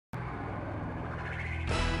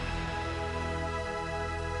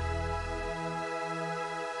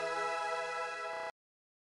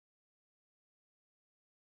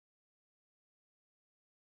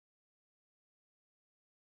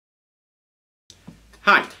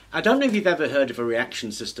Hi, I don't know if you've ever heard of a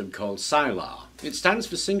reaction system called SILAR. It stands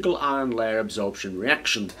for Single Ion Layer Absorption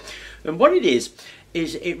Reaction. And what it is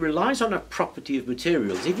it relies on a property of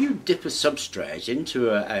materials. If you dip a substrate into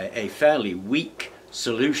a fairly weak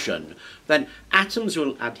solution, then atoms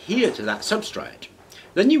will adhere to that substrate.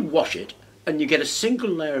 Then you wash it and you get a single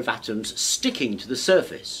layer of atoms sticking to the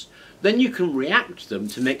surface. Then you can react them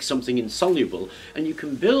to make something insoluble, and you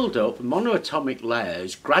can build up monoatomic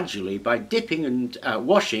layers gradually by dipping and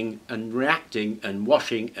washing and reacting and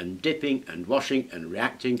washing and dipping and washing and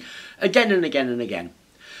reacting again and again and again.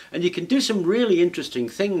 And you can do some really interesting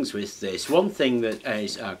things with this. One thing that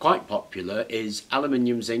is quite popular is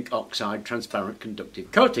aluminium zinc oxide transparent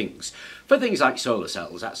conductive coatings for things like solar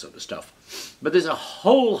cells, that sort of stuff. But there's a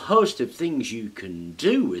whole host of things you can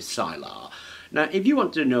do with SILAR. Now, if you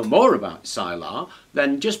want to know more about SILAR,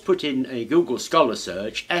 then just put in a Google Scholar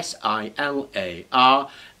search, SILAR,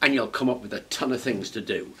 and you'll come up with a ton of things to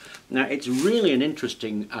do. Now, it's really an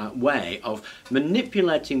interesting way of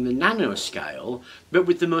manipulating the nanoscale, but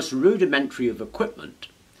with the most rudimentary of equipment.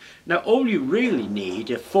 Now, all you really need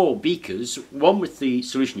are 4 beakers, one with the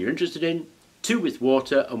solution you're interested in, 2 with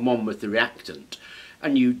water, and 1 with the reactant.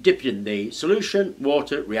 And you dip it in the solution,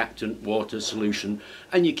 water, reactant, water, solution,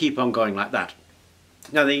 and you keep on going like that.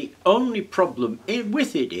 Now, the only problem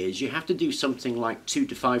with it is you have to do something like 200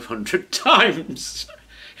 to 500 times.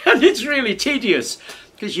 And it's really tedious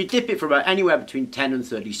because you dip it for about anywhere between 10 and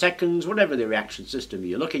 30 seconds, whatever the reaction system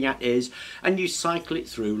you're looking at is, and you cycle it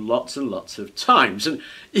through lots and lots of times. And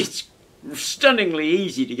it's stunningly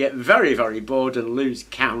easy to get very, very bored and lose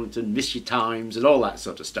count and miss your times and all that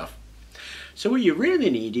sort of stuff. So what you really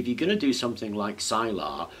need if you're going to do something like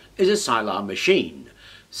SILAR is a SILAR machine.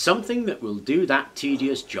 Something that will do that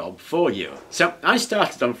tedious job for you. So I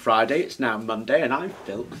started on Friday, it's now Monday, and I've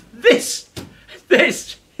built this.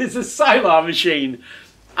 This is a SILAR machine.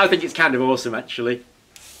 I think it's kind of awesome actually.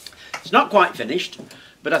 It's not quite finished,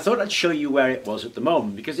 but I thought I'd show you where it was at the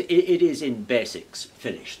moment because it is in basics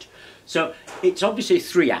finished. So it's obviously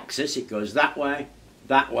 3-axis, it goes that way,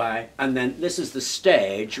 and then this is the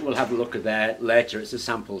stage. We'll have a look at that later, it's a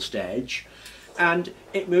sample stage. And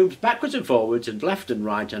it moves backwards and forwards and left and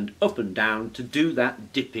right and up and down to do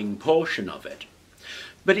that dipping portion of it.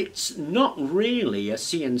 But it's not really a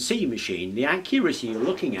CNC machine. The accuracy you're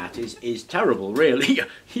looking at is terrible, really.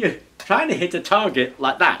 You're trying to hit a target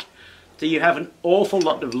like that. So you have an awful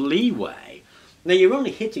lot of leeway. Now you're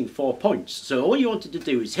only hitting 4 points, so all you wanted to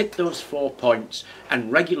do is hit those 4 points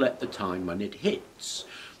and regulate the time when it hits.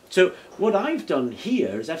 So what I've done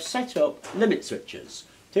here is I've set up limit switches.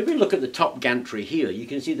 So if we look at the top gantry here, you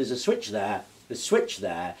can see there's a switch there,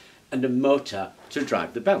 and a motor to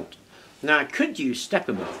drive the belt. Now I could use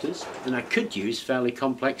stepper motors, and I could use fairly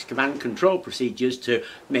complex command control procedures to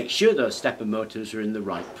make sure those stepper motors are in the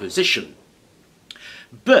right position.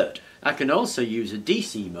 But I can also use a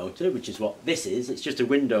DC motor, which is what this is. It's just a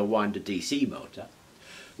window winder DC motor.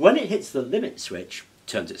 When it hits the limit switch, it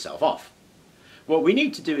turns itself off. What we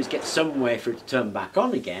need to do is get some way for it to turn back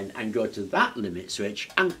on again and go to that limit switch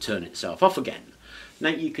and turn itself off again. Now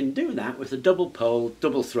you can do that with a double pole,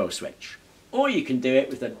 double throw switch. Or you can do it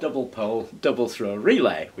with a double pole, double throw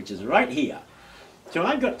relay, which is right here. So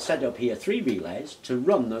I've got set up here 3 relays to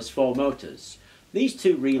run those 4 motors. These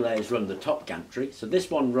 2 relays run the top gantry, so this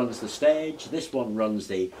one runs the stage, this one runs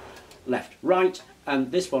the left, right,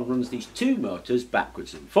 and this one runs these 2 motors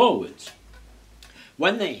backwards and forwards.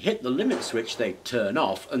 When they hit the limit switch, they turn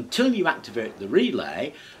off until you activate the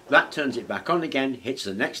relay. That turns it back on again, hits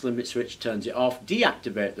the next limit switch, turns it off,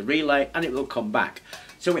 deactivate the relay, and it will come back.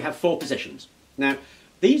 So we have 4 positions. Now,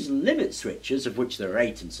 these limit switches, of which there are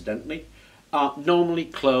 8 incidentally, are normally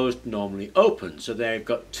closed, normally open. So they've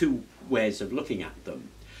got 2 ways of looking at them.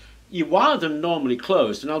 You wire them normally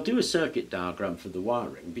closed, and I'll do a circuit diagram for the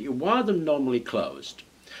wiring, but you wire them normally closed.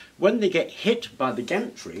 When they get hit by the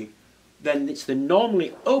gantry, then it's the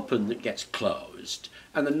normally open that gets closed,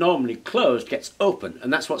 and the normally closed gets open,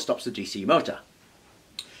 and that's what stops the DC motor.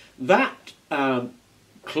 That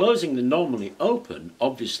closing the normally open,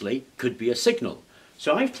 obviously, could be a signal.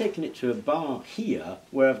 So I've taken it to a bar here,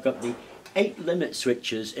 where I've got the 8 limit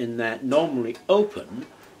switches in there normally open,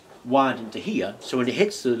 wired into here, so when it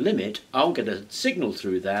hits the limit, I'll get a signal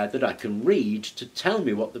through there that I can read to tell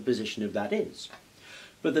me what the position of that is.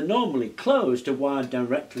 But the normally closed are wired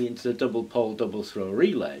directly into the double pole, double throw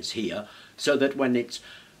relays here, so that when it's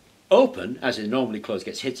open, as in normally closed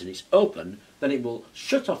gets hit and it's open, then it will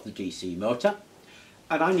shut off the DC motor,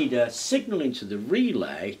 and I need a signal into the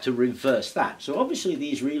relay to reverse that. So obviously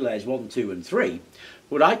these relays 1, 2 and 3,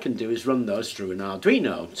 what I can do is run those through an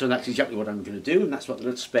Arduino. So that's exactly what I'm going to do, and that's what the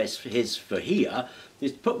little space is for here,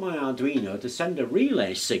 is to put my Arduino to send a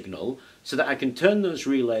relay signal so that I can turn those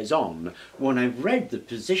relays on when I've read the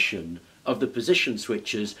position of the position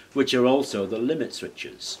switches, which are also the limit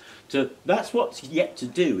switches. So that's what's yet to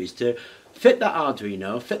do, is to fit that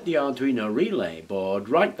Arduino, fit the Arduino relay board,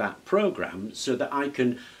 write that program so that I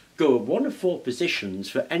can go 1 of 4 positions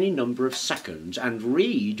for any number of seconds and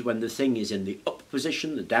read when the thing is in the up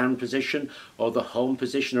position, the down position, or the home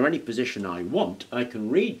position, or any position I want. I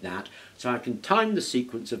can read that so I can time the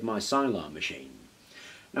sequence of my SILAR machine.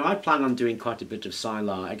 Now I plan on doing quite a bit of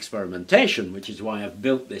SILAR experimentation, which is why I've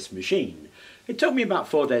built this machine. It took me about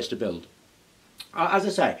 4 days to build. As I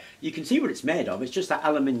say, you can see what it's made of. It's just that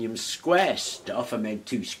aluminium square stuff. I made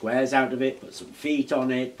 2 squares out of it, put some feet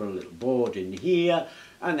on it, put a little board in here,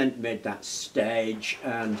 and then made that stage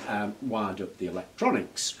and wired up the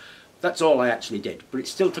electronics. That's all I actually did, but it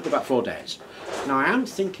still took about 4 days. Now I am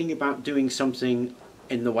thinking about doing something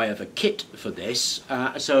in the way of a kit for this,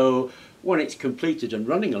 so when it's completed and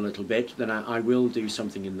running a little bit, then I will do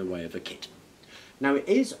something in the way of a kit. Now it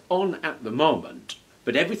is on at the moment,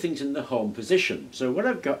 but everything's in the home position. So what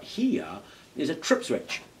I've got here is a trip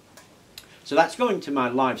switch. So that's going to my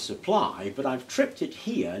live supply, but I've tripped it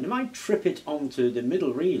here, and if I trip it onto the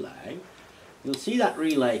middle relay, you'll see that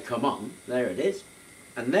relay come on. There it is.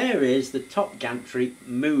 And there is the top gantry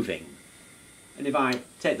moving. And if I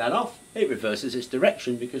take that off, it reverses its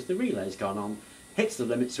direction because the relay's gone on, hits the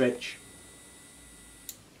limit switch,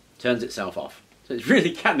 turns itself off. So it's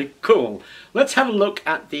really kind of cool. Let's have a look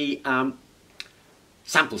at the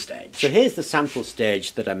sample stage. So here's the sample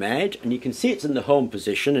stage that I made, and you can see it's in the home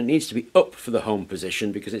position. It needs to be up for the home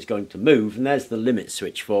position because it's going to move, and there's the limit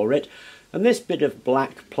switch for it. And this bit of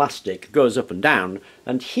black plastic goes up and down,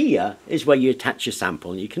 and here is where you attach your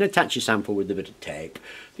sample. You can attach your sample with a bit of tape,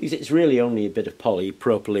 because it's really only a bit of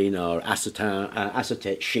polypropylene or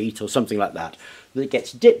acetate sheet or something like that that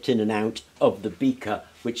gets dipped in and out of the beaker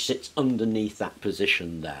which sits underneath that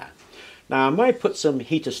position there. Now I might put some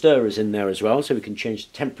heater stirrers in there as well so we can change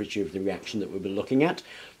the temperature of the reaction that we'll be looking at.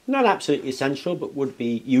 Not absolutely essential, but would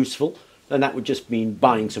be useful, and that would just mean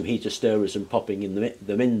buying some heater stirrers and popping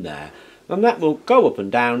them in there. And that will go up and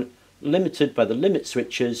down, limited by the limit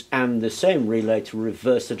switches and the same relay to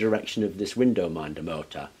reverse the direction of this window minder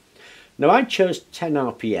motor. Now I chose 10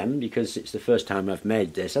 RPM because it's the first time I've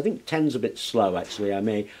made this. I think 10's a bit slow actually. I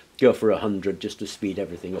may go for 100 just to speed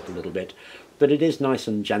everything up a little bit. But it is nice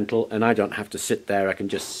and gentle, and I don't have to sit there. I can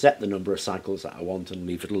just set the number of cycles that I want and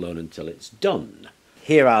leave it alone until it's done.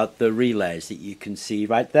 Here are the relays that you can see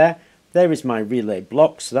right there. There is my relay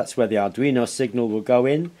block, so that's where the Arduino signal will go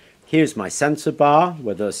in. Here's my sensor bar,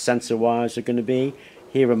 where those sensor wires are going to be.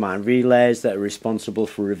 Here are my relays that are responsible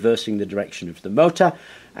for reversing the direction of the motor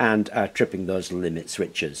and tripping those limit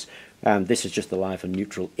switches. This is just the live and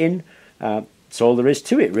neutral in. That's all there is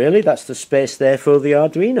to it really. That's the space there for the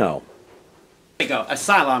Arduino. There you go, a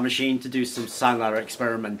SILAR machine to do some SILAR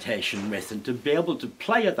experimentation with, and to be able to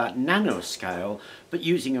play at that nanoscale but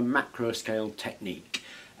using a macro scale technique.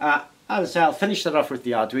 As I say, I'll finish that off with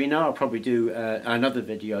the Arduino. I'll probably do another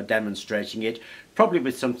video demonstrating it, probably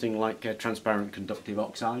with something like transparent conductive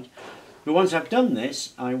oxide. But once I've done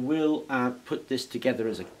this, I will put this together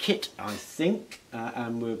as a kit, I think,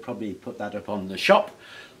 and we'll probably put that up on the shop.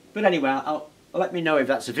 But anyway, let me know if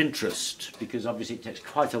that's of interest, because obviously it takes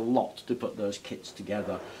quite a lot to put those kits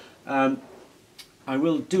together. I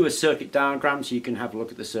will do a circuit diagram so you can have a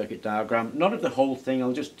look at the circuit diagram. Not of the whole thing,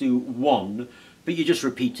 I'll just do one, but you just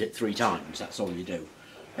repeat it 3 times, that's all you do.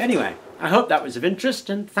 Anyway, I hope that was of interest,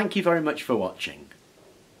 and thank you very much for watching.